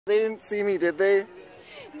They didn't see me, did they?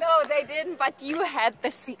 No, they didn't, but you had the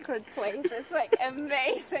secret place. It's like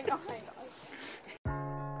amazing. Oh my god.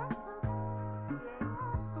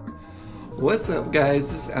 What's up,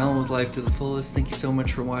 guys? This is Allan with Life to the Fullest. Thank you so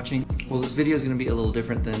much for watching. Well, this video is going to be a little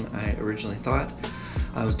different than I originally thought.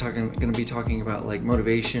 I was going to be talking about like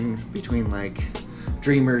motivation between like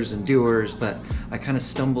dreamers and doers, but I kind of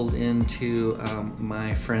stumbled into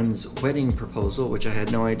my friend's wedding proposal, which I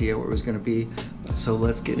had no idea what it was going to be. So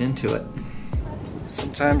let's get into it.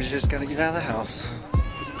 Sometimes you just got to get out of the house.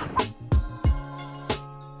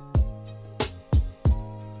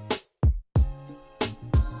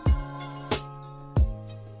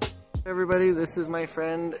 Everybody, this is my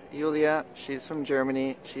friend Julia. She's from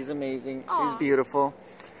Germany. She's amazing. Aww. She's beautiful.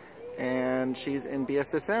 And she's in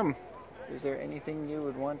BSSM. Is there anything you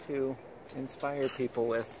would want to inspire people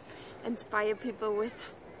with? Inspire people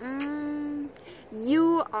with?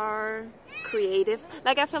 You are creative.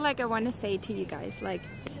 Like, I feel like I want to say to you guys, like,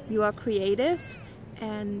 you are creative.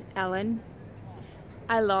 And Allan,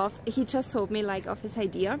 he just told me like of his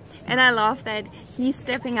idea. And I love that he's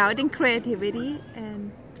stepping out in creativity.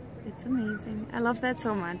 And it's amazing. I love that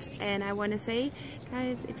so much. And I want to say,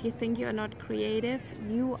 guys, if you think you're not creative,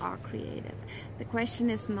 you are creative. The question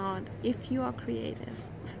is not if you are creative,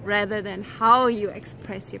 rather than how you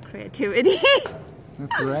express your creativity.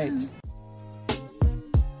 That's right.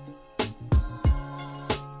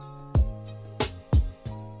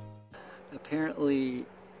 Apparently,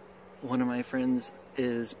 one of my friends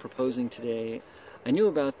is proposing today. I knew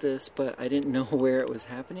about this, but I didn't know where it was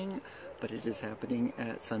happening. But it is happening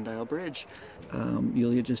at Sundial Bridge.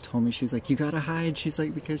 Julia just told me, she's like, you gotta hide. She's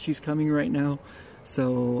like, because she's coming right now.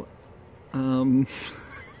 So, I'm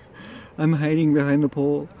hiding behind the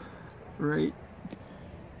pole. Right.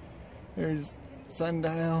 There's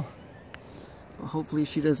Sundial. But hopefully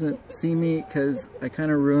she doesn't see me, because I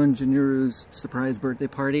kind of ruined Januru's surprise birthday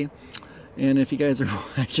party. And if you guys are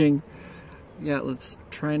watching, yeah, let's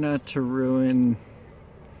try not to ruin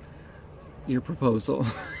your proposal.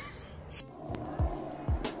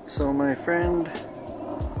 So my friend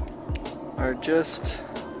are just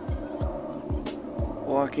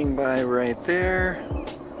walking by right there,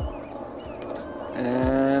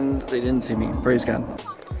 and they didn't see me, praise God.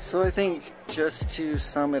 So I think, just to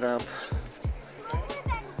sum it up,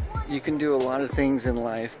 you can do a lot of things in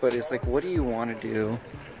life, but it's like, what do you want to do?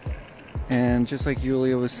 And just like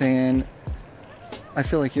Julia was saying, I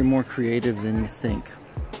feel like you're more creative than you think.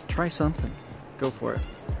 Try something, go for it.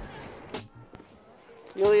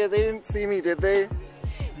 Julia, they didn't see me, did they?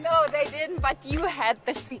 No, they didn't, but you had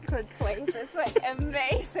the secret place. It's like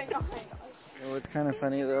amazing. Oh my gosh. You know, it's kind of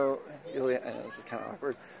funny though, Julia, I know this is kind of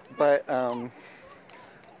awkward, but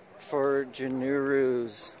for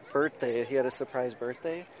Januru's birthday, he had a surprise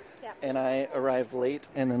birthday, yeah. And I arrived late,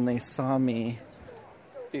 and then they saw me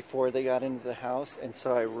before they got into the house, and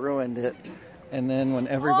so I ruined it. And then when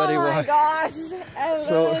everybody walked... Oh my gosh,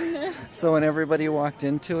 Allan! So when everybody walked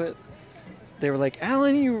into it, they were like,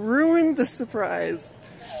 Allan, you ruined the surprise.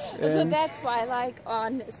 So that's why, like,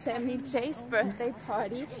 on Sammy J's birthday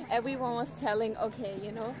party, everyone was telling, okay,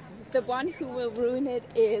 you know, the one who will ruin it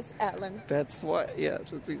is Allan. That's what, yeah,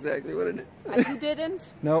 that's exactly what it is. And you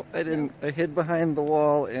didn't? No, I didn't. No. I hid behind the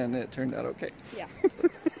wall, and it turned out okay. Yeah.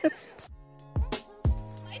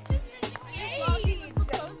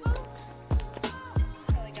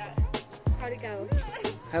 How'd it go?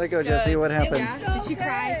 How'd it go, Jessie? What happened? Yeah. Did she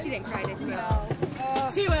cry? She didn't cry, did she? No.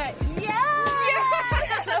 She went,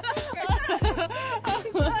 yes!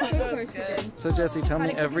 Yes! So, Jessie, tell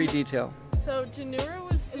me every detail. So, Januru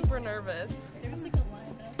was super nervous.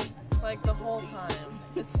 Like the whole time.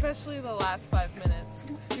 Especially the last 5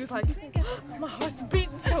 minutes. He was like, my heart's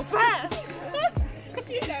beating so fast!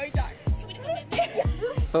 You know, he talks.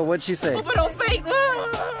 But what'd she say? Open on fate!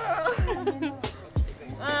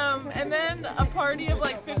 And then a party of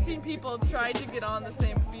like 15 people tried to get on the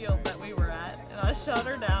same field that we were at, and I shut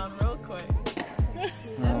her down real quick.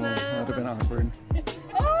 And then that would have been awkward.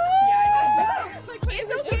 Oh! Yeah, like,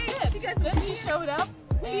 it's okay. Then she showed up,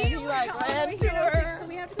 and he like ran to her, So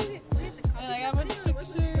we have to go and I got a bunch of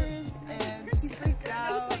pictures, and she freaked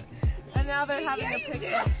out. And now they're having a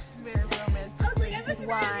picnic, very romantic, with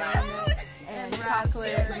wine and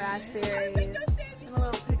chocolate and raspberries. and a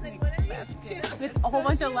little picnic basket. With a whole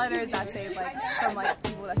bunch of letters that say like from like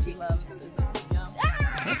people that she loves.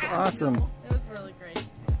 That's awesome. It was really great.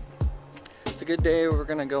 It's a good day. We're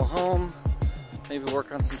gonna go home, maybe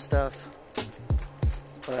work on some stuff.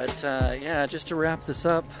 But yeah, just to wrap this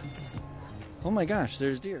up. Oh my gosh,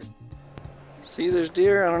 there's deer. See, there's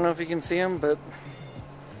deer. I don't know if you can see them, but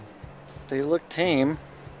they look tame.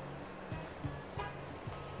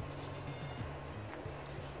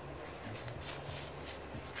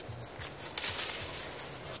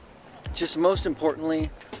 just most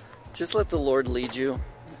importantly, just let the Lord lead you.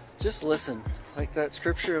 Just listen. Like that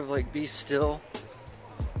scripture of like, be still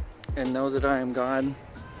and know that I am God.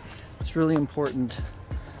 It's really important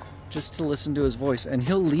just to listen to his voice, and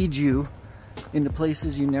he'll lead you into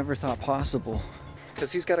places you never thought possible,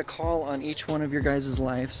 because he's got a call on each one of your guys'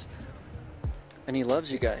 lives, and he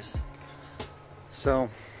loves you guys. So,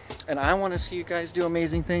 and I want to see you guys do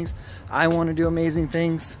amazing things. I want to do amazing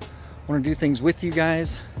things. I want to do things with you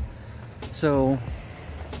guys. So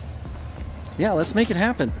yeah, let's make it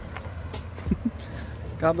happen.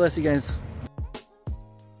 God bless you guys.